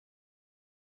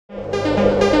You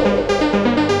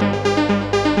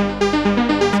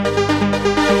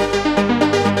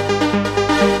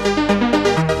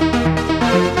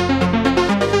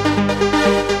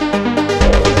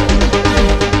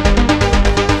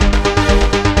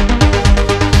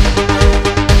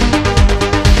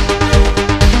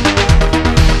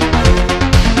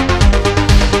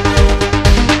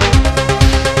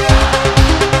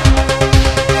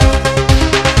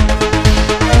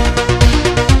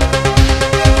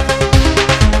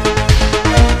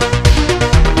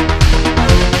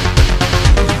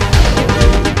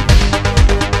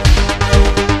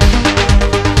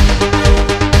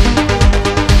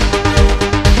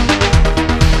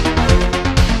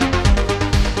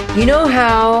know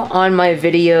how on my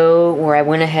video where I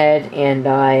went ahead and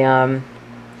I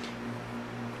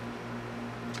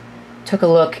took a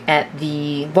look at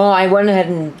the, well, I went ahead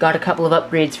and got a couple of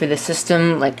upgrades for the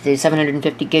system, like the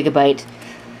 750 gigabyte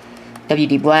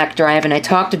WD Black drive, and I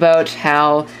talked about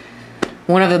how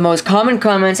one of the most common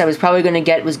comments I was probably going to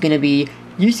get was going to be,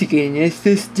 you should get an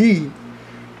SSD.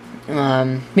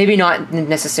 Maybe not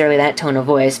necessarily that tone of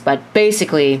voice, but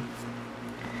basically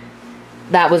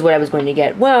that was what I was going to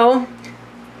get. Well,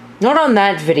 not on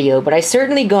that video, but I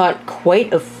certainly got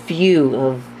quite a few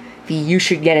of the you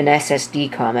should get an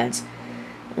SSD comments.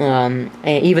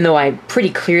 Even though I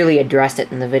pretty clearly addressed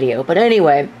it in the video. But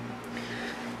anyway,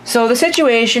 so the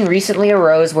situation recently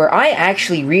arose where I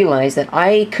actually realized that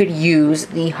I could use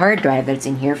the hard drive that's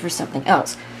in here for something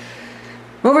else.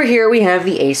 Over here we have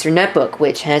the Acer netbook,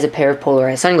 which has a pair of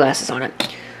polarized sunglasses on it.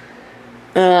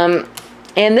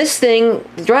 And this thing,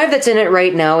 the drive that's in it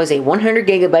right now is a 100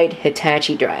 gigabyte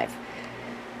Hitachi drive.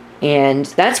 And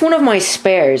that's one of my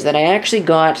spares that I actually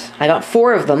got. I got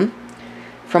 4 of them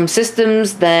from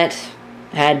systems that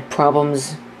had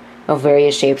problems of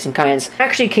various shapes and kinds. It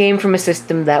actually came from a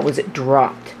system that was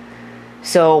dropped.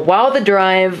 So while the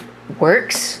drive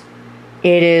works,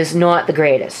 it is not the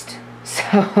greatest.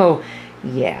 So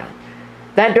yeah.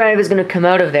 That drive is going to come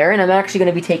out of there, and I'm actually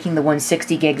going to be taking the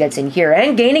 160 gig that's in here,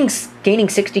 and gaining 60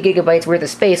 gigabytes worth of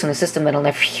space on a system that I'll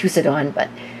never use it on, but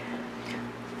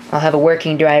I'll have a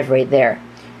working drive right there.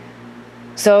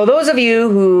 So those of you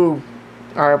who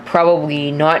are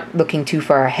probably not looking too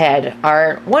far ahead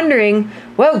are wondering,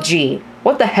 well, gee,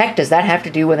 what the heck does that have to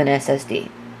do with an SSD?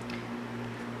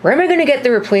 Where am I going to get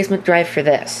the replacement drive for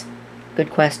this? Good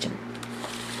question.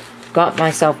 Got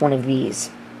myself one of these.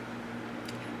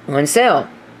 On sale.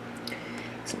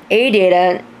 It's an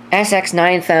AData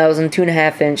SX9000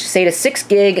 2.5 inch SATA 6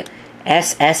 gig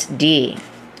SSD.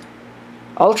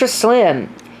 Ultra slim.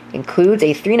 Includes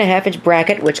a 3.5 inch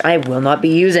bracket, which I will not be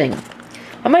using.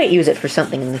 I might use it for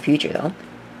something in the future though.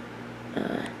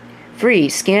 Free.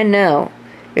 Scan now.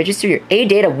 Register your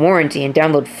AData warranty and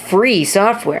download free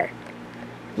software.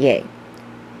 Yay.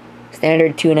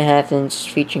 Standard 2.5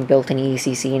 inch featuring built-in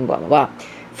ECC and blah blah blah.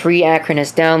 Free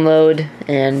Acronis download,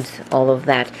 and all of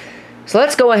that. So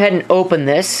let's go ahead and open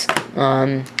this.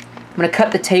 I'm going to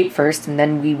cut the tape first, and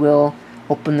then we will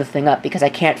open the thing up, because I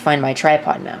can't find my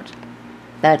tripod mount.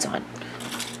 That's on.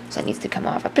 So that needs to come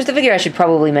off. I just figure I should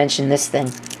probably mention this thing.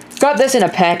 Got this in a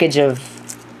package of,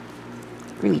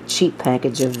 really cheap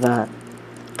package of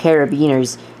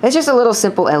carabiners. It's just a little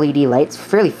simple LED light. It's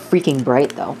fairly freaking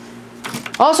bright, though.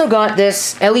 Also got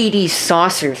this LED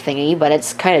saucer thingy, but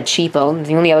it's kind of cheapo.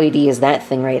 The only LED is that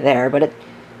thing right there, but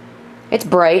it's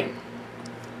bright.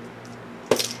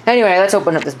 Anyway, let's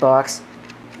open up this box.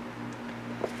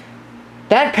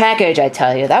 That package, I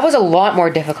tell you, that was a lot more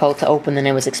difficult to open than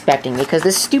I was expecting, because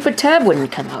this stupid tab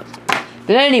wouldn't come out.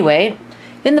 But anyway,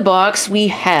 in the box we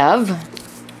have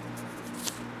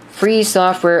free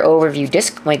software overview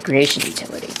disk migration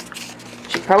utility.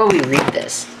 Should probably read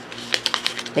this.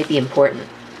 Might be important.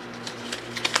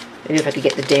 Maybe if I could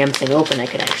get the damn thing open, I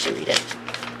could actually read it.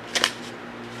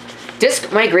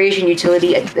 Disk migration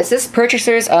utility assists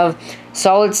purchasers of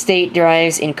solid-state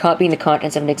drives in copying the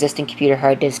contents of an existing computer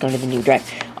hard disk onto the new drive.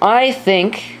 I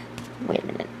think... Wait a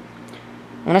minute.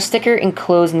 On a sticker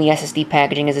enclosed in the SSD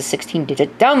packaging is a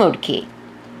 16-digit download key.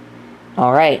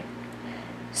 Alright.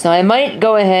 So I might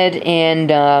go ahead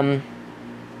and...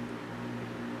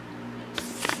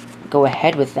 go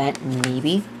ahead with that,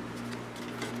 maybe.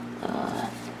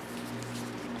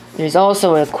 There's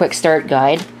also a quick start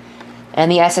guide, and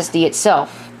the SSD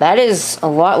itself. That is a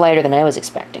lot lighter than I was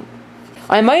expecting.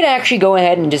 I might actually go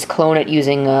ahead and just clone it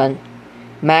using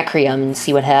Macrium and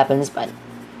see what happens, but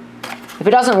if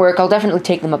it doesn't work, I'll definitely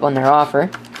take them up on their offer.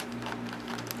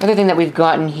 Other thing that we've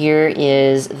gotten here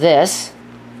is this.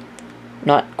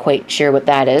 Not quite sure what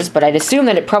that is, but I'd assume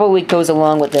that it probably goes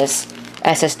along with this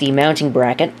SSD mounting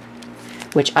bracket,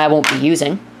 which I won't be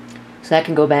using. So that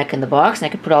can go back in the box, and I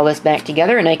can put all this back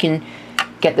together, and I can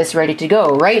get this ready to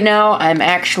go. Right now, I'm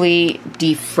actually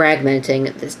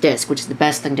defragmenting this disk, which is the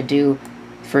best thing to do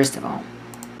first of all.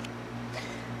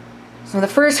 So the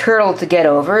first hurdle to get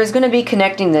over is going to be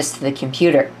connecting this to the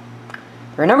computer.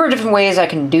 There are a number of different ways I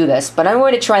can do this, but I'm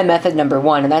going to try method number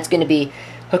 1, and that's going to be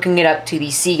hooking it up to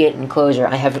the Seagate enclosure.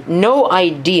 I have no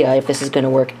idea if this is going to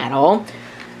work at all,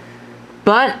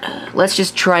 but let's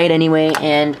just try it anyway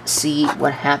and see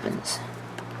what happens.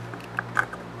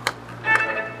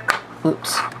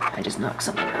 Oops, I just knocked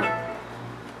something out.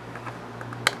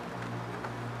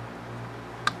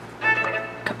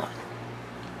 Come on.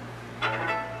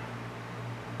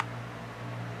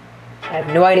 I have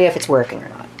no idea if it's working or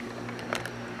not,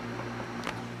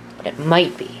 but it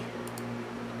might be.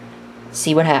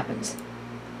 See what happens.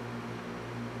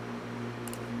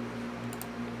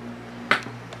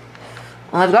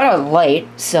 Well, I've got a light,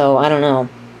 so I don't know.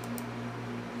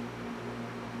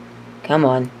 Come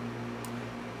on.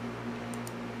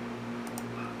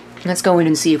 Let's go in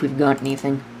and see if we've got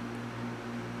anything.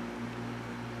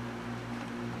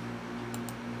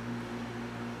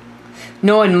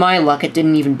 Knowing my luck, it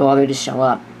didn't even bother to show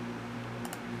up.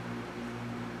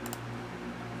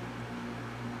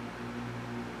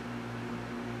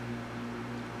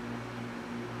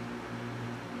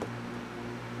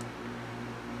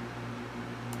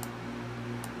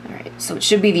 Alright, so it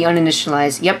should be the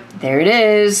uninitialized. Yep, there it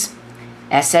is.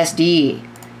 SSD.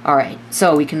 Alright,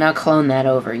 so we can now clone that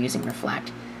over using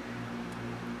Reflect.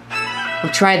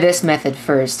 We'll try this method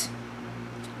first.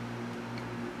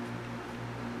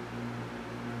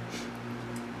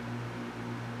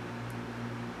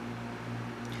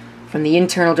 From the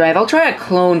internal drive. I'll try a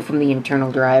clone from the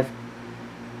internal drive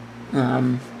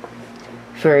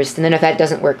first, and then if that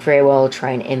doesn't work very well, I'll try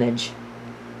an image.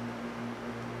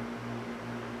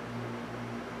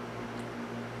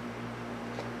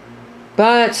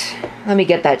 But let me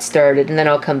get that started, and then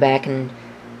I'll come back and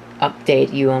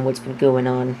update you on what's been going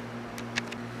on.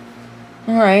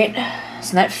 Alright,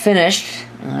 so that finished.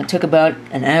 It took about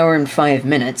an hour and 5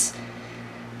 minutes.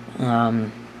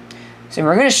 So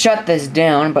we're going to shut this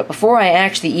down, but before I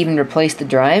actually even replace the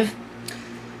drive,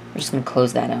 I'm just going to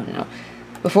close that out now.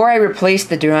 Before I replace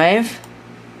the drive,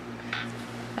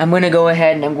 I'm going to go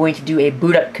ahead and I'm going to do a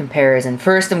boot up comparison.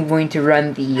 First, I'm going to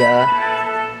run the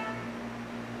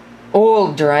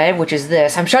old drive, which is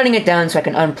this. I'm shutting it down so I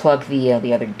can unplug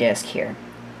the other disk here.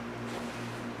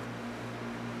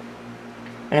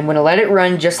 And I'm going to let it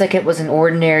run just like it was an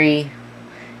ordinary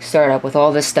startup with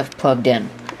all this stuff plugged in.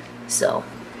 So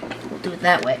we'll do it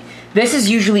that way. This is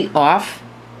usually off.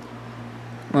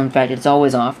 Well, in fact, it's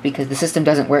always off because the system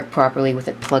doesn't work properly with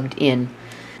it plugged in.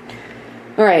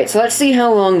 Alright, so let's see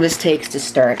how long this takes to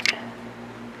start.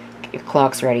 Get your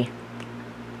clocks ready.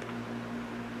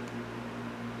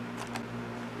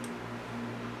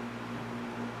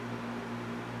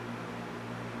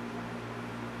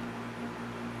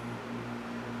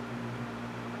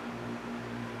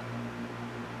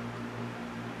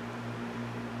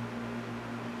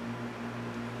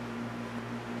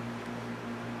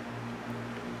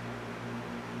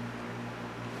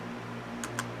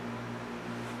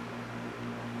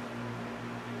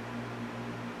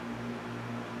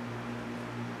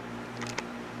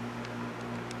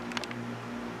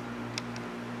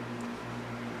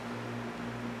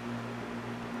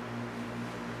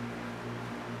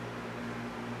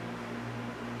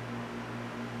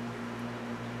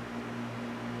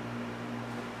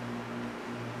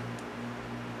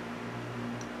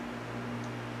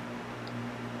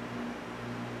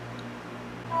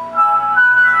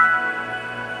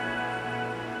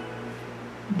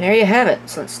 There you have it.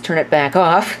 So let's turn it back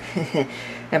off.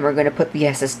 And we're going to put the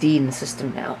SSD in the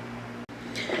system now.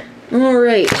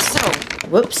 Alright, so,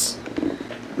 whoops.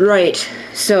 Right,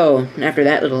 so, after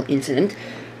that little incident,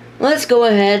 let's go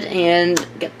ahead and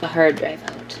get the hard drive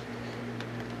out.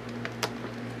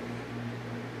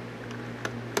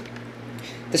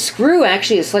 The screw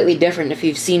actually is slightly different if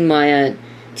you've seen my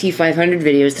T500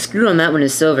 videos. The screw on that one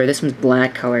is silver, this one's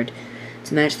black colored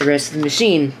to match the rest of the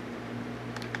machine.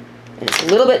 And it's a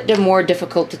little bit more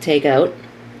difficult to take out.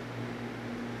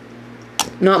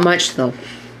 Not much, though.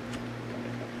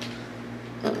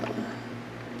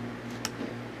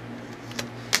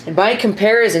 And by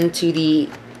comparison to the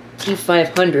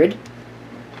T500,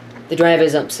 the drive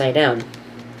is upside down.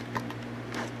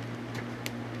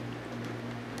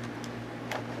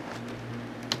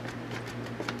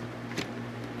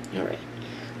 Alright.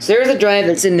 So there's a drive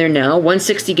that's in there now,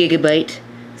 160 gigabyte,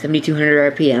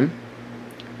 7200 RPM.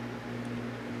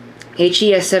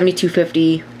 HES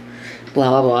 7250, blah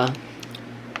blah blah.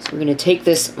 So we're going to take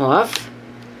this off.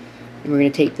 And we're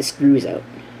going to take the screws out.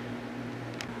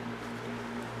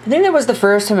 I think that was the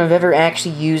first time I've ever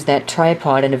actually used that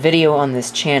tripod in a video on this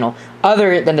channel,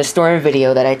 other than the storm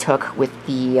video that I took with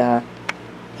the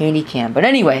Handycam. But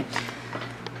anyway,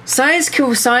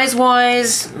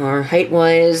 size-wise, or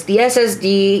height-wise, the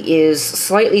SSD is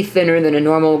slightly thinner than a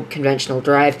normal conventional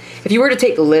drive. If you were to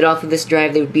take the lid off of this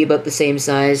drive, they would be about the same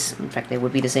size. In fact, they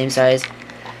would be the same size.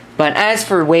 But as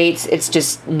for weight, it's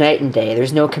just night and day.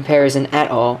 There's no comparison at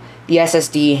all. The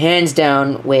SSD, hands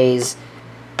down, weighs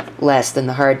less than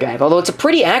the hard drive. Although it's a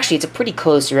pretty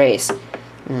close race.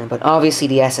 But obviously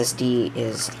the SSD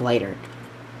is lighter.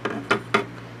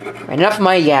 Right, enough of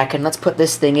my yakking. Let's put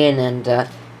this thing in and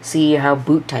see how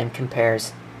boot time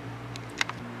compares.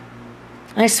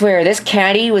 I swear, this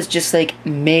caddy was just like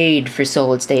made for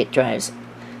solid state drives.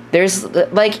 There's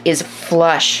like is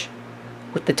flush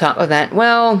with the top of that.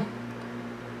 Well,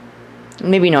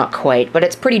 maybe not quite, but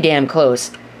it's pretty damn close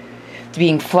to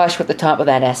being flush with the top of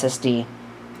that SSD.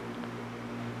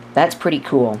 That's pretty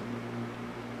cool.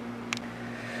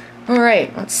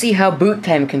 Alright, let's see how boot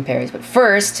time compares. But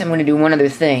first, I'm going to do one other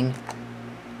thing.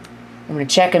 I'm going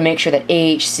to check and make sure that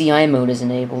AHCI mode is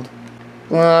enabled.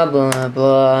 Blah, blah,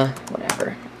 blah.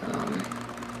 Whatever.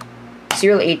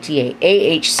 Serial ATA.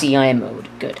 AHCI mode.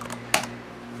 Good.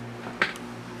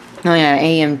 Oh yeah,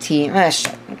 AMT.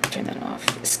 Shut up. Turn that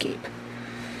off. Escape.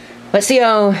 Let's see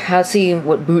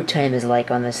what boot time is like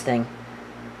on this thing.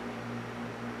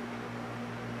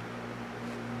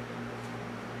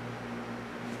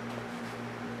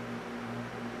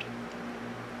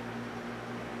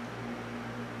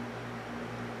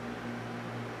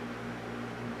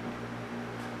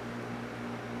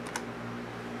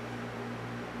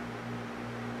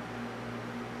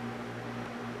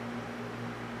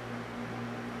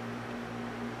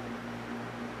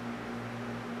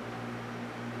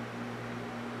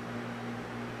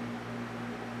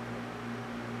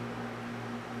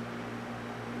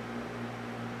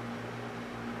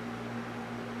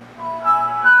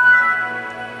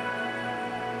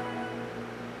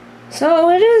 So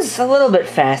it is a little bit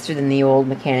faster than the old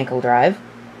mechanical drive.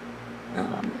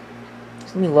 So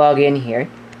let me log in here.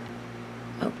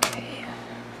 Okay.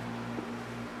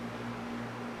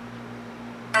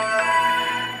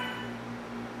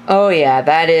 Oh yeah,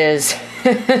 that is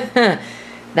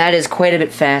that is quite a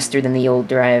bit faster than the old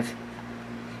drive.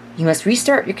 You must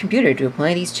restart your computer to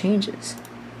apply these changes.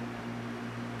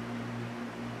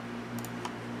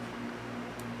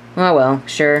 Oh well,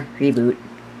 sure, reboot.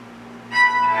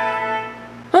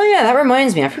 Oh yeah, that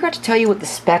reminds me, I forgot to tell you what the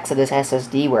specs of this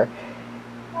SSD were.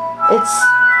 It's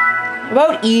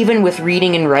about even with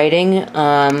reading and writing,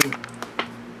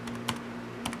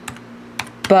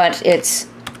 but it's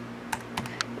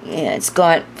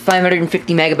got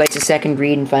 550 megabytes a second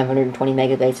read and 520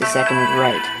 megabytes a second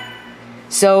write.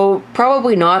 So,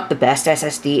 probably not the best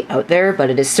SSD out there, but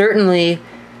it is certainly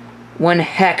one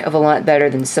heck of a lot better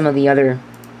than some of the other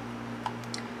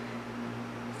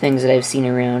things that I've seen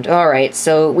around. Alright,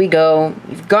 so we go.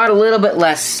 We've got a little bit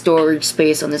less storage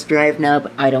space on this drive now,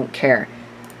 but I don't care.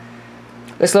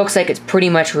 This looks like it's pretty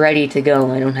much ready to go.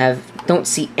 I don't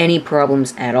see any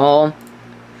problems at all.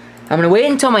 I'm going to wait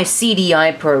until my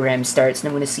CDI program starts, and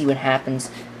I'm going to see what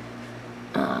happens.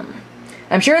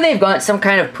 I'm sure they've got some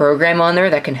kind of program on there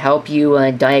that can help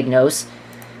you diagnose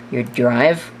your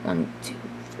drive. 1, 2,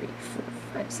 3, 4,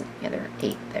 5, 6, yeah, there are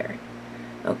 8 there.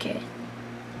 Okay.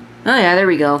 Oh yeah, there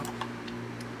we go.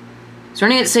 It's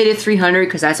running at SATA 300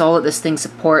 because that's all that this thing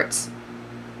supports.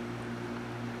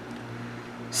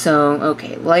 So,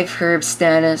 okay, life herb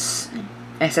status,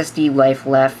 SSD life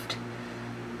left.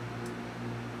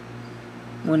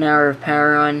 1 hour of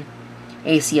power on.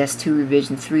 ACS2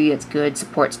 revision 3, that's good.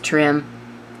 Supports trim.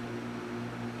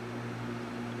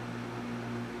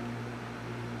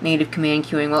 Native command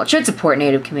queuing. Well, it should support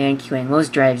native command queuing.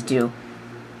 Most drives do.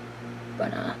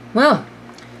 But, well,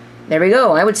 there we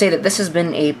go. I would say that this has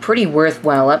been a pretty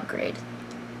worthwhile upgrade.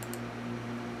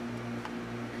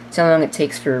 See how long it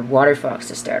takes for WaterFox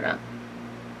to start up.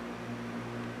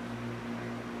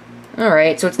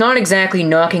 Alright, so it's not exactly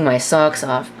knocking my socks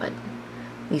off, but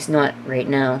at least not right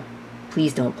now.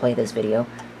 Please don't play this video.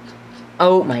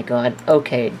 Oh my god.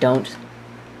 Okay, don't.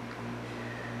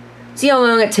 See how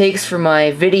long it takes for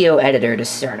my video editor to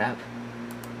start up.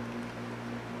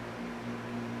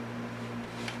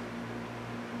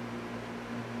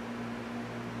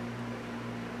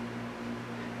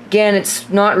 Again, it's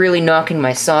not really knocking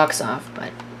my socks off,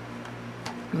 but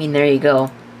I mean, there you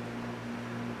go.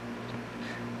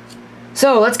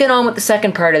 So, let's get on with the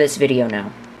second part of this video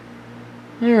now.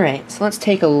 Alright, so let's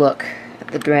take a look at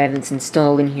the drive that's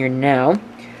installed in here now.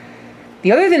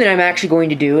 The other thing that I'm actually going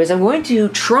to do is I'm going to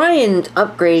try and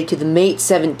upgrade to the Mate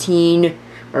 17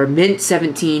 or Mint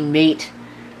 17 Mate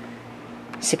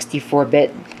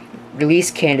 64-bit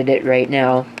release candidate right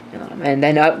now, and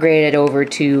then upgrade it over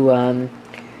to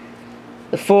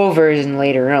the full version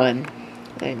later on,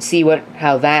 and see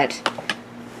how that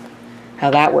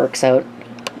works out.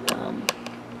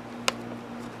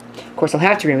 Of course, I'll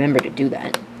have to remember to do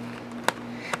that,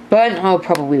 but I'll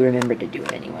probably remember to do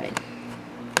it anyway.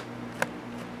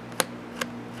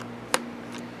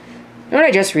 You know what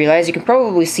I just realized? You can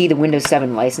probably see the Windows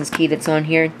 7 license key that's on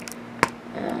here.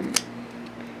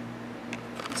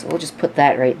 So we'll just put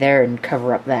that right there and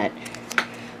cover up that.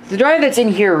 The drive that's in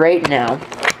here right now,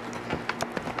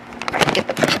 get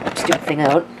the stupid thing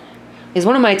out, is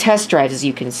one of my test drives, as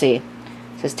you can see. It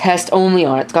says test only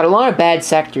on it. It's got a lot of bad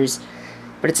sectors,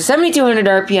 but it's a 7200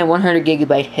 RPM, 100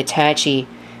 gigabyte Hitachi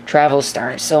Travel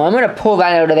Star. So I'm going to pull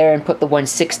that out of there and put the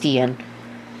 160 in,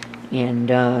 and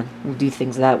we'll do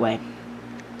things that way.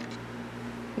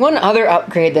 One other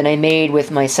upgrade that I made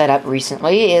with my setup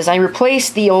recently is I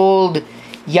replaced the old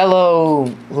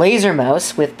yellow laser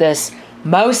mouse with this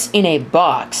mouse in a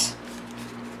box.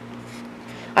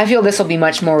 I feel this will be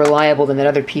much more reliable than that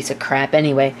other piece of crap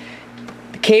anyway.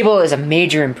 The cable is a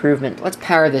major improvement. Let's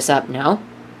power this up now.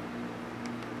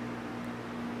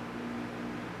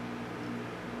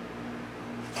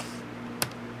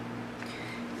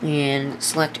 And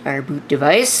select our boot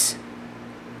device,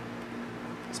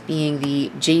 as being the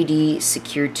JD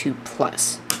Secure 2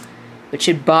 Plus, which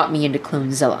should bot me into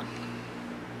Clonezilla.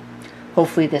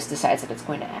 Hopefully this decides that it's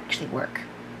going to actually work.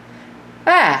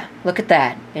 Ah! Look at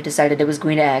that. It decided it was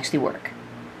going to actually work.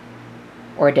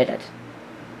 Or did it?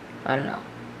 I don't know.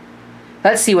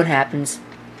 Let's see what happens.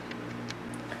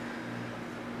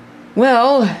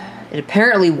 Well, it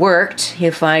apparently worked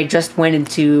if I just went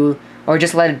into, or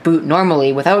just let it boot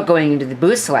normally without going into the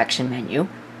boot selection menu.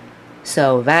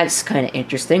 So that's kind of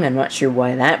interesting. I'm not sure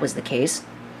why that was the case.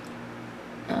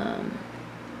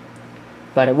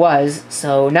 But it was.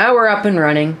 So now we're up and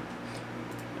running.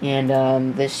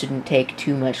 And this shouldn't take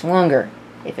too much longer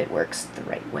if it works the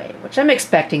right way, which I'm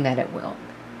expecting that it will.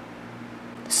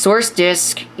 The source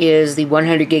disk is the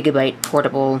 100 gigabyte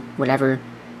portable, whatever,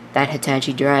 that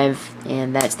Hitachi drive,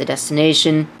 and that's the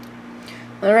destination.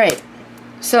 Alright,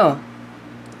 so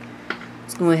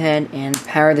let's go ahead and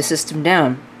power the system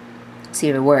down. See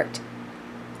if it worked.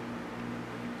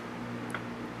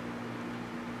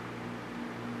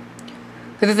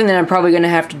 The other thing that I'm probably going to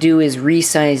have to do is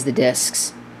resize the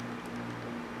discs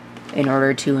in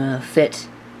order to fit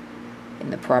in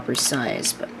the proper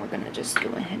size, but we're going to just go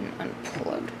ahead and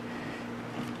unplug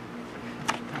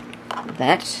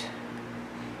that,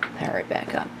 power it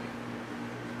back up.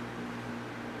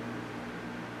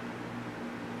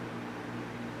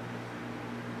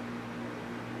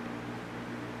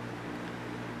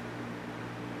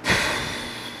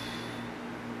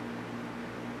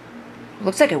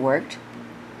 Looks like it worked.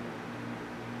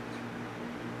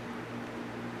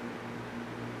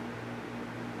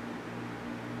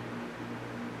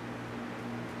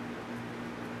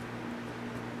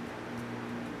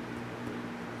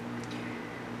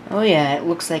 Oh yeah, it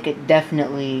looks like it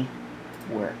definitely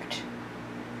worked.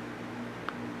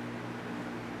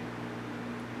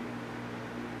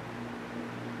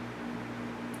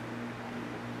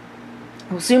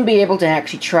 We'll soon be able to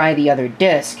actually try the other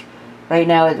disc. Right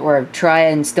now, we're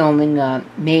trying installing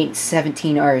Mate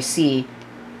 17 RC,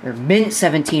 or Mint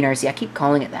 17 RC. I keep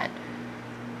calling it that.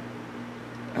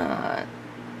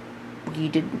 We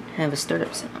didn't have a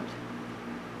startup sound.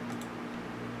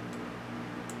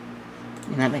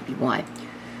 And that might be why.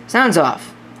 Sound's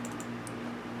off.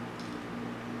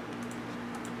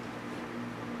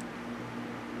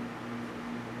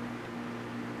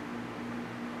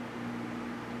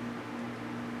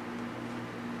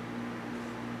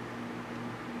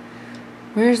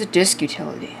 Where's the disk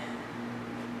utility?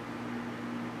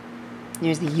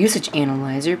 There's the usage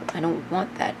analyzer, but I don't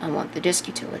want that. I want the disk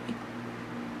utility.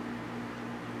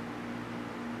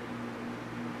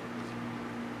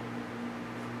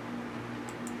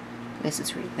 This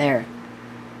is right there.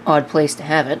 Odd place to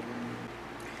have it.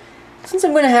 Since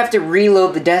I'm going to have to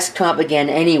reload the desktop again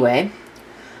anyway,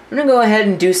 I'm going to go ahead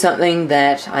and do something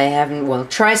that I haven't, well,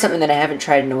 try something that I haven't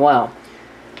tried in a while.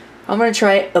 I'm going to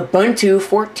try Ubuntu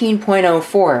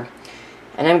 14.04,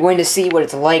 and I'm going to see what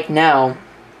it's like now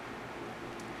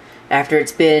after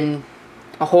it's been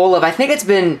a whole of, I think it's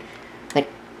been like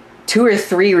 2 or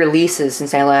 3 releases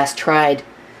since I last tried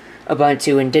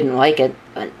Ubuntu and didn't like it,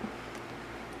 but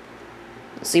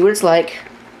let's see what it's like.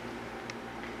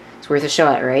 It's worth a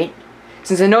shot, right?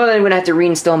 Since I know that I'm going to have to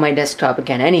reinstall my desktop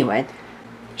again anyway,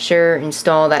 Sure,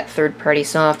 install that third-party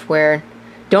software.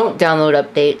 Don't download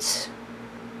updates.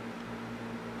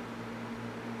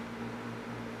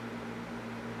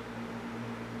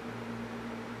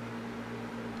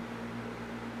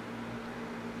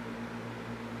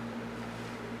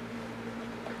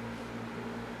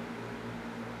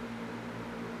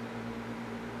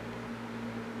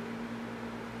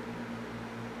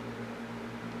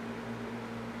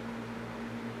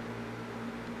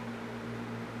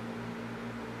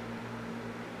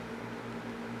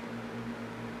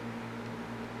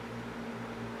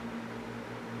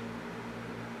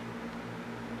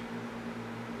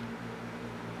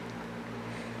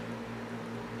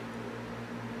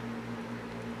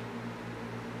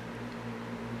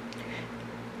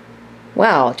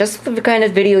 Wow, just the kind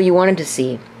of video you wanted to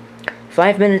see.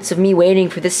 5 minutes of me waiting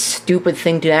for this stupid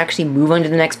thing to actually move on to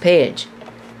the next page.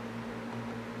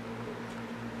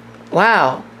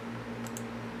 Wow.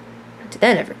 Did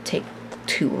that ever take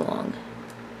too long?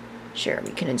 Sure,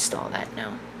 we can install that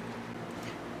now.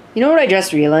 You know what I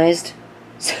just realized?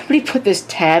 Somebody put this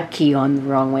tab key on the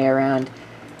wrong way around.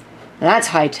 Now that's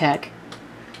high tech.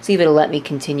 See if it'll let me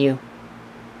continue.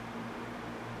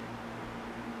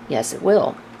 Yes, it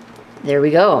will. There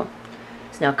we go.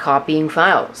 It's now copying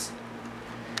files.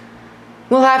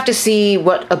 We'll have to see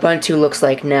what Ubuntu looks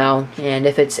like now, and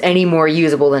if it's any more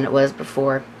usable than it was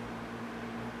before.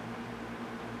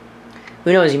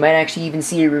 Who knows, you might actually even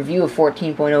see a review of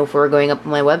 14.04 going up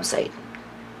on my website.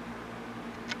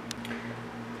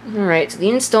 Alright, so the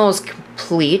install is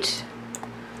complete.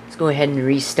 Let's go ahead and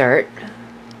restart.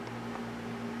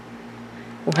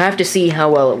 We'll have to see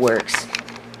how well it works.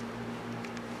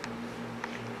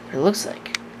 It looks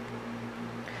like.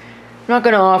 I'm not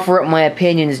going to offer up my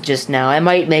opinions just now. I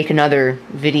might make another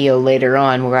video later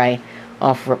on where I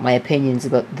offer up my opinions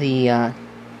about the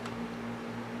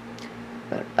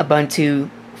Ubuntu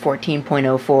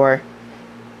 14.04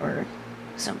 or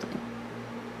something.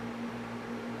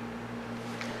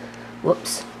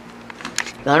 Whoops.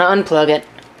 Gonna unplug it.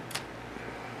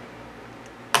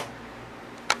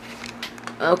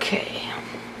 Okay.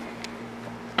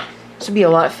 This would be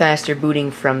a lot faster booting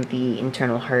from the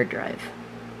internal hard drive.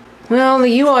 Well,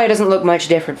 the UI doesn't look much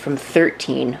different from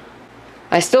 13.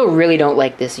 I still really don't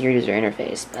like this user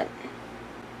interface, but...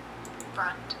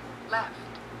 Front, left,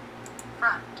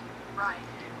 front, right.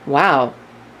 Wow.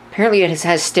 Apparently it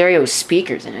has stereo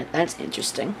speakers in it. That's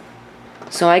interesting.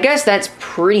 So I guess that's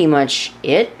pretty much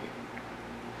it.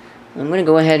 I'm going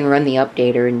to go ahead and run the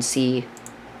updater and see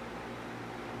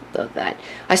about that.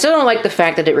 I still don't like the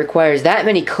fact that it requires that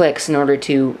many clicks in order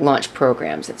to launch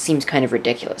programs. It seems kind of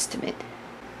ridiculous to me.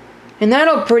 And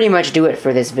that'll pretty much do it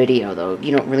for this video, though.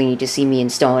 You don't really need to see me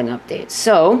installing updates.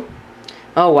 So,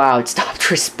 oh wow, it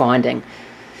stopped responding.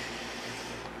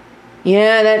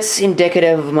 Yeah, that's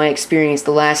indicative of my experience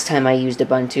the last time I used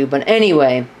Ubuntu. But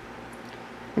anyway,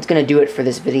 that's going to do it for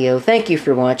this video. Thank you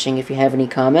for watching. If you have any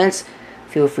comments,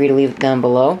 feel free to leave it down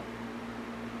below.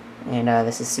 And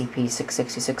this is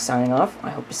CP666 signing off. I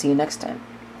hope to see you next time.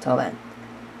 Till then.